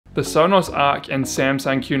The Sonos ARC and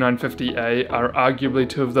Samsung Q950A are arguably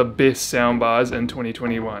two of the best soundbars in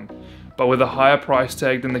 2021. But with a higher price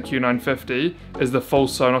tag than the Q950, is the full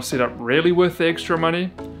Sonos setup really worth the extra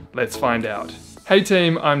money? Let's find out. Hey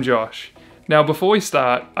team, I'm Josh. Now before we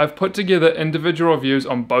start, I've put together individual reviews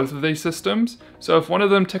on both of these systems, so if one of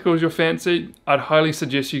them tickles your fancy, I'd highly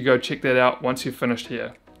suggest you go check that out once you've finished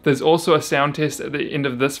here. There's also a sound test at the end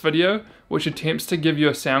of this video, which attempts to give you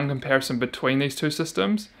a sound comparison between these two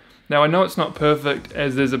systems. Now I know it's not perfect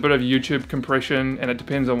as there's a bit of YouTube compression and it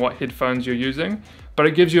depends on what headphones you're using, but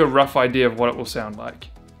it gives you a rough idea of what it will sound like.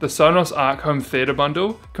 The Sonos ARC Home Theatre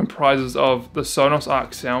bundle comprises of the Sonos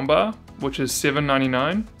ARC Soundbar, which is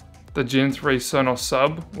 $7.99, the Gen 3 Sonos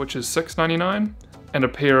Sub, which is $6.99, and a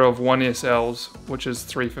pair of 1SLs, which is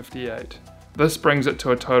 $3.58. This brings it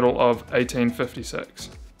to a total of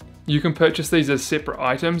 $18.56. You can purchase these as separate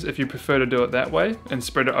items if you prefer to do it that way and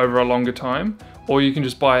spread it over a longer time, or you can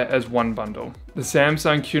just buy it as one bundle. The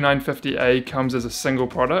Samsung Q950A comes as a single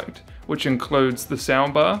product, which includes the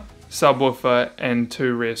soundbar, subwoofer, and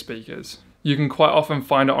 2 rear speakers. You can quite often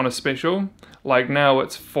find it on a special, like now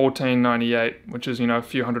it's $14.98, which is, a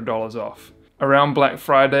few $100s off. Around Black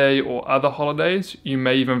Friday or other holidays, you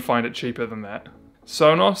may even find it cheaper than that.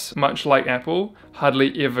 Sonos, much like Apple,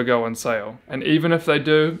 hardly ever go on sale, and even if they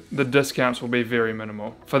do, the discounts will be very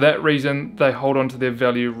minimal. For that reason, they hold on to their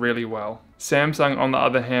value really well. Samsung, on the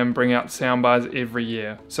other hand, bring out soundbars every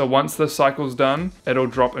year, so once this cycle's done, it'll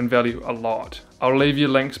drop in value a lot. I'll leave you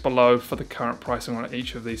links below for the current pricing on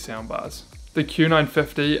each of these soundbars. The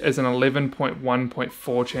Q950 is an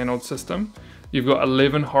 11.1.4 channeled system. You've got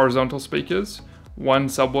 11 horizontal speakers, 1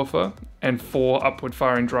 subwoofer, and 4 upward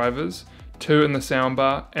firing drivers, 2 in the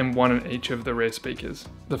soundbar and 1 in each of the rear speakers.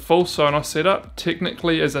 The full Sonos setup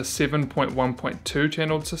technically is a 7.1.2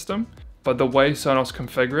 channeled system, but the way Sonos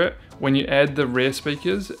configure it, when you add the rear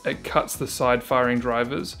speakers, it cuts the side firing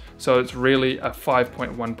drivers, so it's really a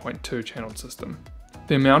 5.1.2 channeled system.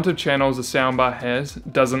 The amount of channels a soundbar has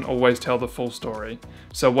doesn't always tell the full story,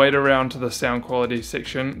 so wait around to the sound quality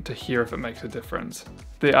section to hear if it makes a difference.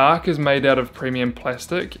 The ARC is made out of premium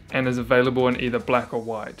plastic and is available in either black or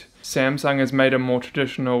white. Samsung has made a more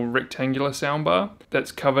traditional rectangular soundbar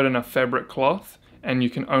that's covered in a fabric cloth, and you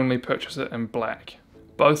can only purchase it in black.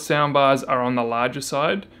 Both soundbars are on the larger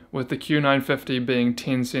side, with the Q950 being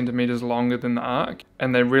 10 centimeters longer than the ARC,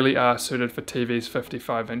 and they really are suited for TVs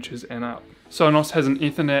 55 inches and up. Sonos has an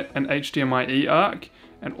Ethernet and HDMI ARC,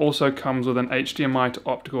 and also comes with an HDMI to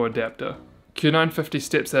optical adapter. Q950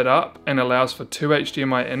 steps that up and allows for 2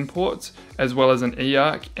 HDMI in ports, as well as an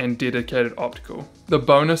eARC and dedicated optical. The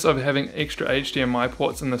bonus of having extra HDMI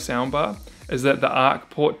ports in the soundbar is that the ARC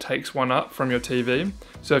port takes one up from your TV,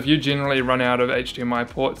 so if you generally run out of HDMI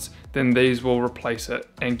ports, then these will replace it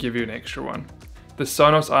and give you an extra one. The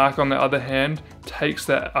Sonos ARC, on the other hand, takes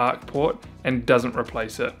that ARC port and doesn't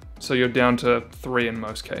replace it, so you're down to 3 in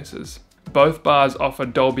most cases. Both bars offer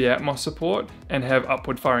Dolby Atmos support and have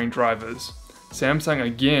upward firing drivers. Samsung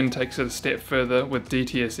again takes it a step further with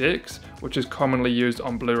DTS:X, which is commonly used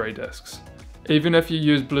on Blu-ray discs. Even if you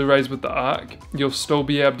use Blu-rays with the ARC, you'll still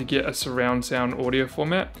be able to get a surround sound audio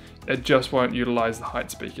format, it just won't utilize the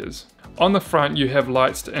height speakers. On the front you have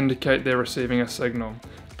lights to indicate they're receiving a signal.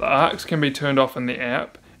 The ARCs can be turned off in the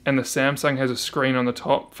app, and the Samsung has a screen on the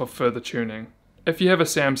top for further tuning. If you have a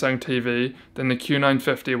Samsung TV, then the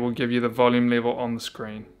Q950 will give you the volume level on the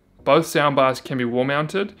screen. Both soundbars can be wall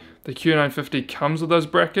mounted. The Q950 comes with those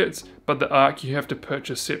brackets, but the ARC you have to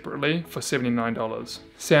purchase separately for $79.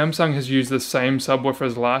 Samsung has used the same subwoofer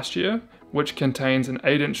as last year, which contains an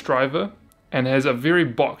 8-inch driver and has a very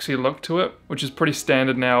boxy look to it, which is pretty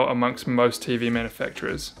standard now amongst most TV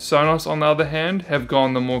manufacturers. Sonos, on the other hand, have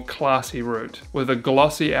gone the more classy route, with a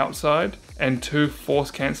glossy outside and 2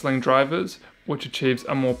 force cancelling drivers, which achieves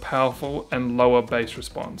a more powerful and lower bass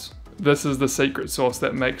response. This is the secret sauce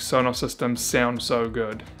that makes Sonos systems sound so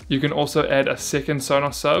good. You can also add a second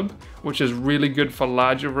Sonos sub, which is really good for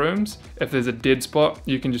larger rooms. If there's a dead spot,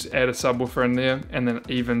 you can just add a subwoofer in there and then it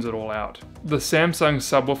evens it all out. The Samsung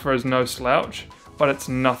subwoofer is no slouch, but it's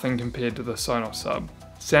nothing compared to the Sonos sub.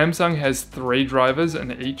 Samsung has 3 drivers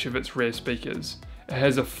in each of its rear speakers. It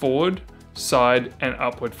has a forward, side, and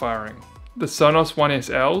upward firing. The Sonos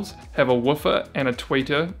 1SLs have a woofer and a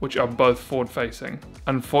tweeter, which are both forward facing.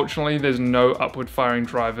 Unfortunately, there's no upward firing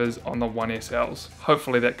drivers on the 1SLs.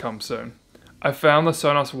 Hopefully that comes soon. I found the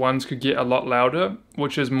Sonos ones could get a lot louder,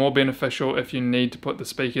 which is more beneficial if you need to put the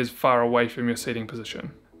speakers far away from your seating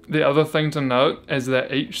position. The other thing to note is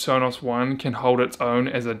that each Sonos one can hold its own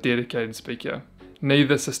as a dedicated speaker.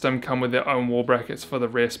 Neither system come with their own wall brackets for the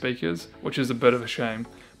rear speakers, which is a bit of a shame.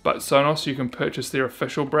 but Sonos, you can purchase their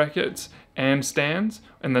official brackets and stands,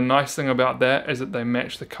 and the nice thing about that is that they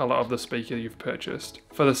match the color of the speaker you've purchased.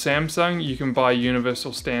 For the Samsung, you can buy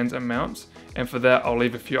universal stands and mounts, and for that I'll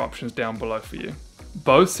leave a few options down below for you.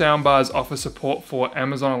 Both soundbars offer support for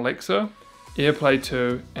Amazon Alexa, AirPlay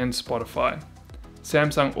 2 and Spotify.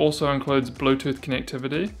 Samsung also includes Bluetooth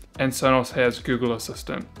connectivity, and Sonos has Google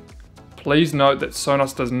Assistant. Please note that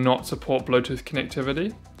Sonos does not support Bluetooth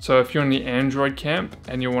connectivity, so if you're in the Android camp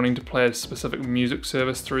and you're wanting to play a specific music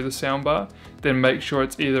service through the soundbar, then make sure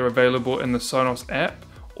it's either available in the Sonos app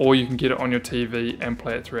or you can get it on your TV and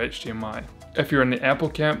play it through HDMI. If you're in the Apple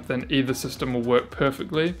camp, then either system will work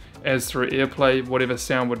perfectly, as through AirPlay, whatever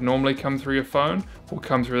sound would normally come through your phone will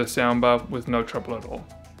come through the soundbar with no trouble at all.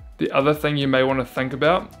 The other thing you may want to think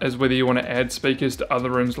about is whether you want to add speakers to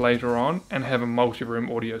other rooms later on and have a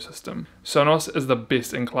multi-room audio system. Sonos is the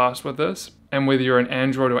best in class with this, and whether you're an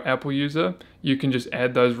Android or Apple user, you can just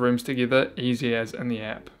add those rooms together easy as in the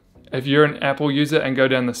app. If you're an Apple user and go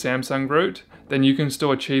down the Samsung route, then you can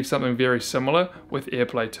still achieve something very similar with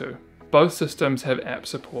AirPlay 2. Both systems have app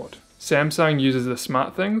support. Samsung uses the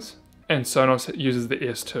SmartThings and Sonos uses the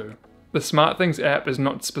S2. The SmartThings app is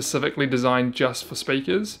not specifically designed just for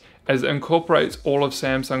speakers, as it incorporates all of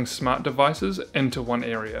Samsung's smart devices into one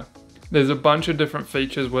area. There's a bunch of different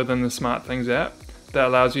features within the SmartThings app that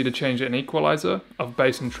allows you to change an equalizer of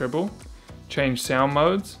bass and treble, change sound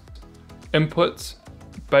modes, inputs,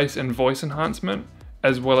 bass and voice enhancement,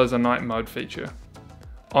 as well as a night mode feature.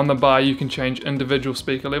 On the bar you can change individual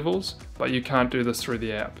speaker levels, but you can't do this through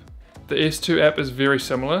the app. The S2 app is very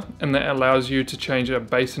similar in that it allows you to change a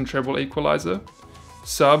bass and treble equalizer,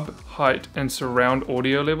 sub, height and surround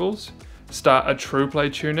audio levels, start a true play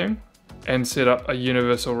tuning, and set up a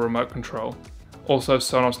universal remote control. Also,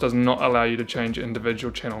 Sonos does not allow you to change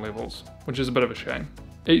individual channel levels, which is a bit of a shame.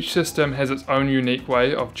 Each system has its own unique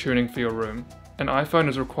way of tuning for your room. An iPhone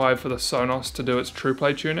is required for the Sonos to do its true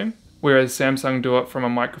play tuning, whereas Samsung do it from a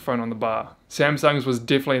microphone on the bar. Samsung's was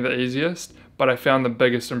definitely the easiest, but I found the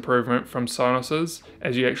biggest improvement from Sonos's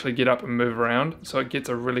as you actually get up and move around, so it gets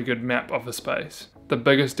a really good map of the space. The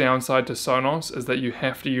biggest downside to Sonos is that you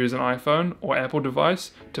have to use an iPhone or Apple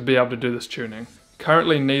device to be able to do this tuning.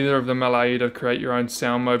 Currently neither of them allow you to create your own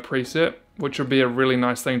sound mode preset, which would be a really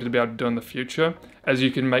nice thing to be able to do in the future, as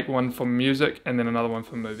you can make one for music and then another one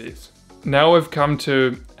for movies. Now we've come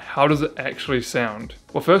to how does it actually sound?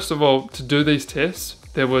 Well, first of all, to do these tests,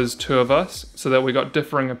 there was two of us, so that we got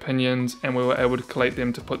differing opinions and we were able to collate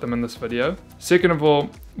them to put them in this video. Second of all,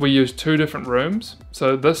 we used two different rooms.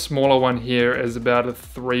 So this smaller one here is about a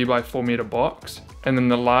 3 by 4 meter box, and then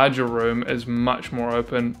the larger room is much more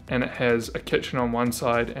open and it has a kitchen on one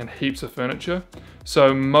side and heaps of furniture.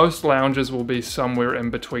 So most lounges will be somewhere in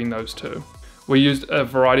between those two. We used a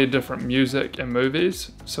variety of different music and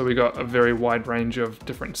movies, so we got a very wide range of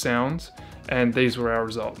different sounds, and these were our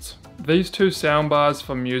results. These two soundbars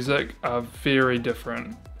for music are very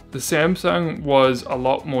different. The Samsung was a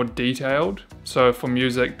lot more detailed, so for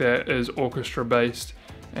music that is orchestra based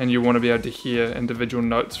and you want to be able to hear individual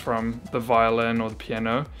notes from the violin or the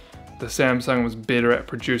piano, the Samsung was better at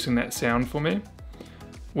producing that sound for me.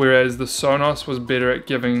 Whereas the Sonos was better at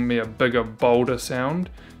giving me a bigger, bolder sound.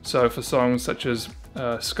 So for songs such as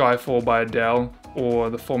Skyfall by Adele or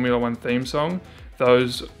the Formula One theme song,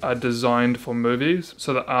 those are designed for movies,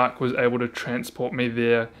 so the ARC was able to transport me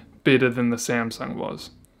there better than the Samsung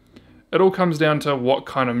was. It all comes down to what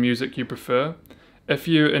kind of music you prefer. If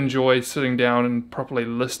you enjoy sitting down and properly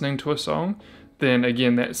listening to a song, then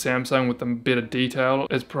again that Samsung with the better detail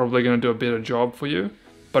is probably going to do a better job for you.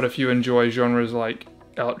 But if you enjoy genres like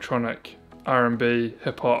electronic, R&B,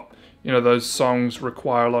 hip-hop, you know, those songs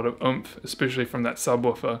require a lot of oomph, especially from that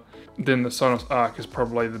subwoofer, then the Sonos ARC is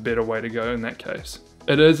probably the better way to go in that case.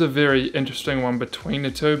 It is a very interesting one between the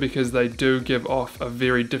two because they do give off a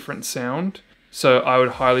very different sound. So I would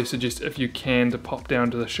highly suggest, if you can, to pop down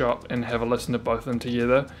to the shop and have a listen to both of them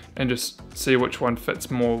together and just see which one fits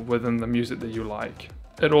more within the music that you like.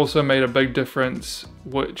 It also made a big difference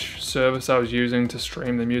which service I was using to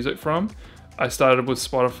stream the music from. I started with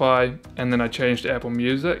Spotify and then I changed to Apple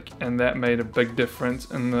Music, and that made a big difference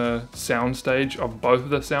in the sound stage of both of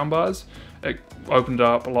the soundbars. It opened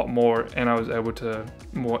up a lot more and I was able to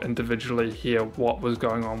more individually hear what was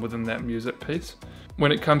going on within that music piece.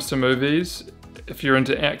 When it comes to movies, if you're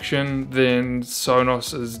into action, then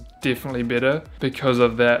Sonos is definitely better because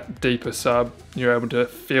of that deeper sub. You're able to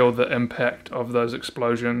feel the impact of those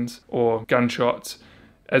explosions or gunshots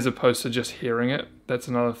as opposed to just hearing it. That's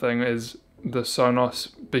another thing, is the Sonos,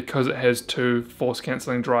 because it has two force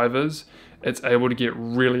cancelling drivers, it's able to get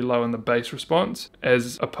really low in the bass response,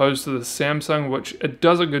 as opposed to the Samsung, which it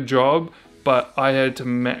does a good job, but I had to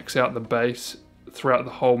max out the bass throughout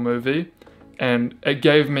the whole movie, and it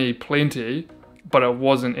gave me plenty, but it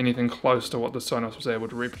wasn't anything close to what the Sonos was able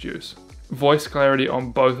to reproduce. Voice clarity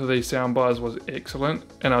on both of these soundbars was excellent,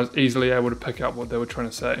 and I was easily able to pick up what they were trying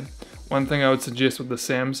to say. One thing I would suggest with the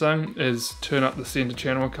Samsung is turn up the center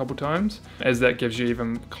channel a couple times, as that gives you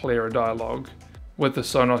even clearer dialogue. With the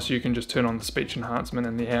Sonos you can just turn on the speech enhancement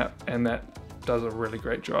in the app, and that does a really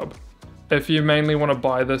great job. If you mainly want to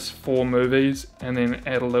buy this for movies and then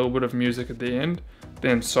add a little bit of music at the end,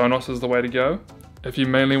 then Sonos is the way to go. If you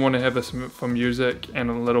mainly want to have this for music and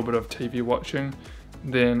a little bit of TV watching,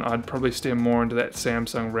 then I'd probably steer more into that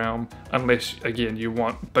Samsung realm, unless again you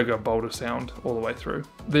want bigger, bolder sound all the way through.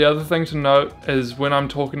 The other thing to note is when I'm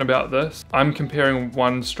talking about this, I'm comparing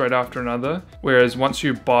one straight after another, whereas once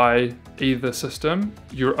you buy either system,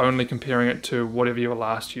 you're only comparing it to whatever you were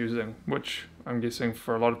last using, which I'm guessing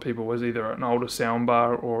for a lot of people was either an older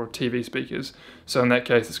soundbar or TV speakers. So in that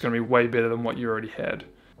case, it's going to be way better than what you already had.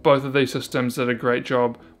 Both of these systems did a great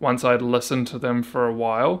job once I'd listened to them for a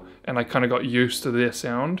while and I kind of got used to their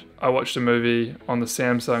sound. I watched a movie on the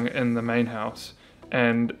Samsung in the main house,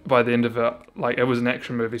 and by the end of it, like, it was an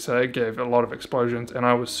action movie, so it gave a lot of explosions and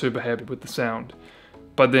I was super happy with the sound.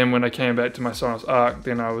 But then when I came back to my Sonos ARC,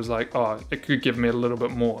 then I was like, oh, it could give me a little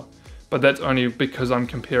bit more. But that's only because I'm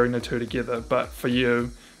comparing the two together. But for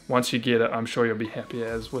you, once you get it, I'm sure you'll be happy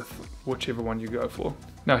as with whichever one you go for.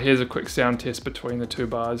 Now here's a quick sound test between the two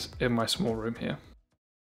bars in my small room here.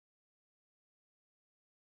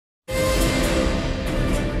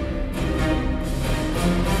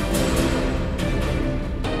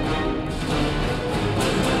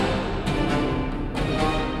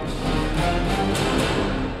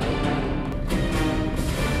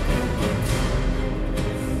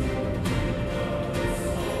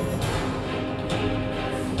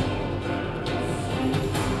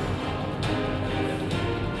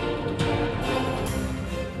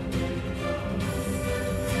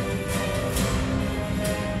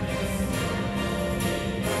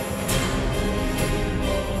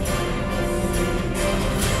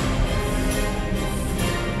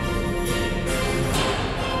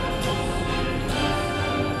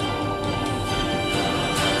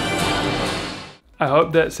 I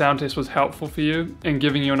hope that sound test was helpful for you in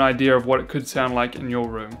giving you an idea of what it could sound like in your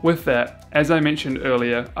room. With that, as I mentioned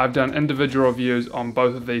earlier, I've done individual reviews on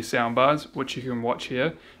both of these soundbars, which you can watch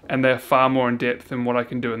here, and they're far more in depth than what I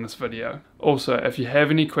can do in this video. Also, if you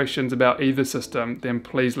have any questions about either system, then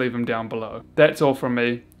please leave them down below. That's all from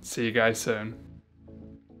me. See you guys soon.